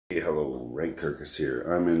Hey, hello, Rank Kirkus here.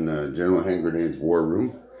 I'm in General Hand Grenade's War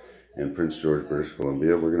Room in Prince George, British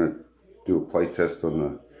Columbia. We're going to do a play test on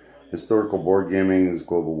the Historical Board Gaming's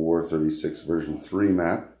Global War 36 version 3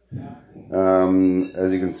 map.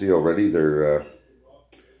 As you can see already,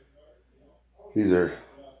 these are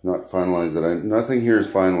not finalized. Nothing here is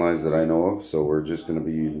finalized that I know of, so we're just going to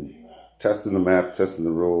be testing the map, testing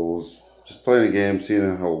the rules, just playing a game,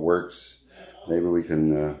 seeing how it works. Maybe we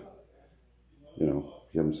can,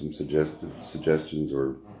 give them some suggestions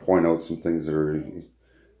or point out some things that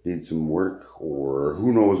need some work or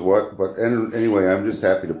who knows what. But anyway, I'm just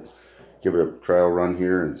happy to give it a trial run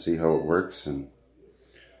here and see how it works and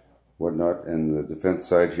whatnot. And the defense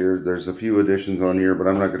side here, there's a few additions on here, but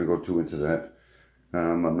I'm not going to go too into that.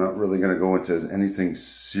 I'm not really going to go into anything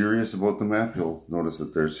serious about the map. You'll notice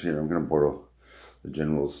that there's here, I'm going to borrow the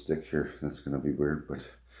general's stick here. That's going to be weird, but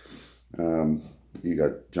you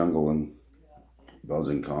got jungle and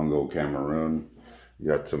Belgian Congo, Cameroon.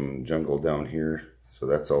 You got some jungle down here, so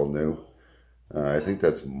that's all new. I think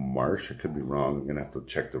that's marsh. I could be wrong. I'm gonna have to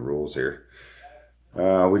check the rules here.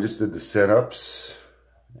 We just did the setups,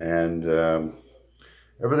 and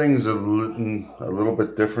everything's a little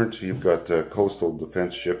bit different. You've got coastal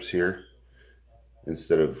defense ships here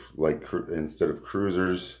instead of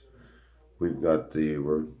cruisers. We've got the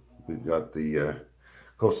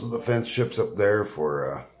coastal defense ships up there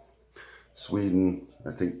for Sweden.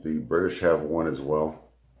 I think the British have one as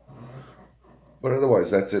well. But otherwise,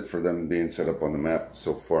 that's it for them being set up on the map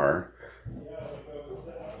so far.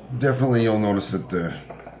 Definitely, you'll notice that the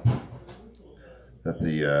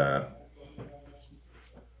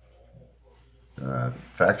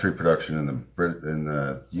factory production in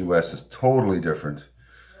the U.S. is totally different,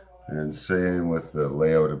 and same with the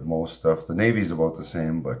layout of most stuff. The Navy's about the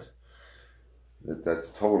same, but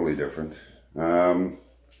that's totally different.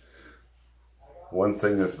 One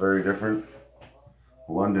thing that's very different,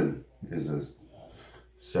 London is a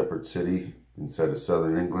separate city inside of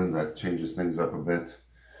southern England. That changes things up a bit.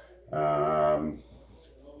 Other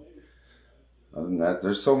than that,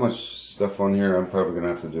 there's so much stuff on here. I'm probably going to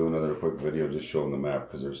have to do another quick video just showing the map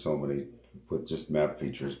because there's so many with just map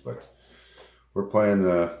features. But we're playing,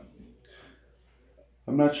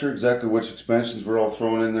 I'm not sure exactly which expansions we're all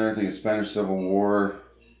throwing in there. I think it's Spanish Civil War.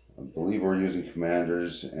 I believe we're using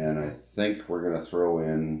commanders, and I think we're going to throw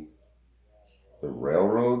in the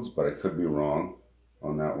railroads, but I could be wrong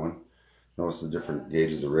on that one. Notice the different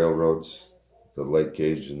gauges of railroads. The light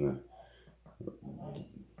gauge and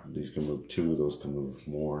these can move 2, those can move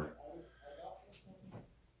more.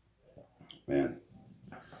 Man,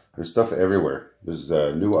 there's stuff everywhere. There's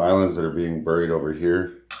new islands that are being buried over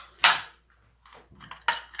here.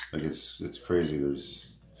 Like it's crazy. There's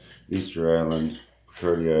Easter Island,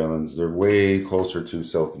 Picardy Islands. They're way closer to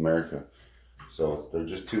South America. So they're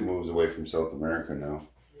just 2 moves away from South America now.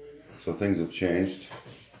 So things have changed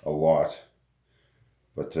a lot.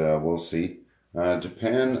 But we'll see.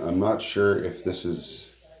 Japan, I'm not sure if this is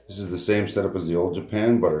the same setup as the old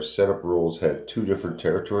Japan, but our setup rules had 2 different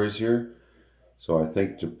territories here. So I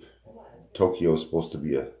think Tokyo is supposed to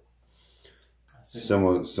be a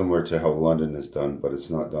similar to how London is done, but it's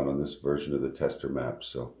not done on this version of the tester map.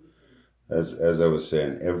 So as I was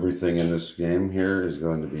saying, everything in this game here is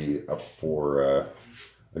going to be up for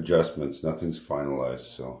adjustments. Nothing's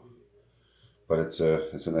finalized. So, but it's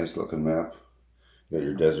a nice looking map. You got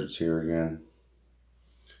your deserts here again.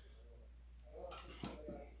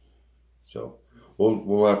 So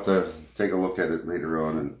we'll have to take a look at it later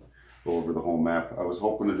on and go over the whole map. I was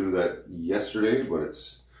hoping to do that yesterday, but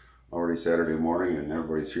it's already Saturday morning and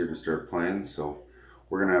everybody's here to start playing. So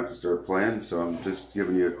we're gonna have to start playing. So I'm just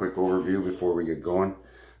giving you a quick overview before we get going.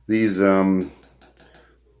 These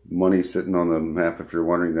money sitting on the map, if you're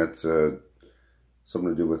wondering, that's something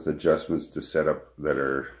to do with adjustments to setup that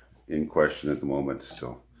are in question at the moment.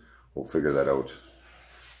 So we'll figure that out.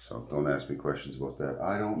 So don't ask me questions about that.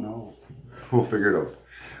 I don't know. We'll figure it out.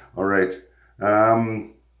 All right.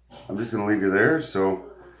 I'm just going to leave you there.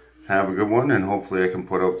 So have a good one, and hopefully I can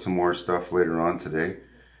put out some more stuff later on today.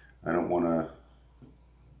 I don't want to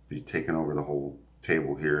be taking over the whole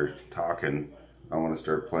table here talking. I want to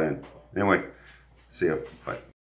start playing. Anyway, see ya. Bye.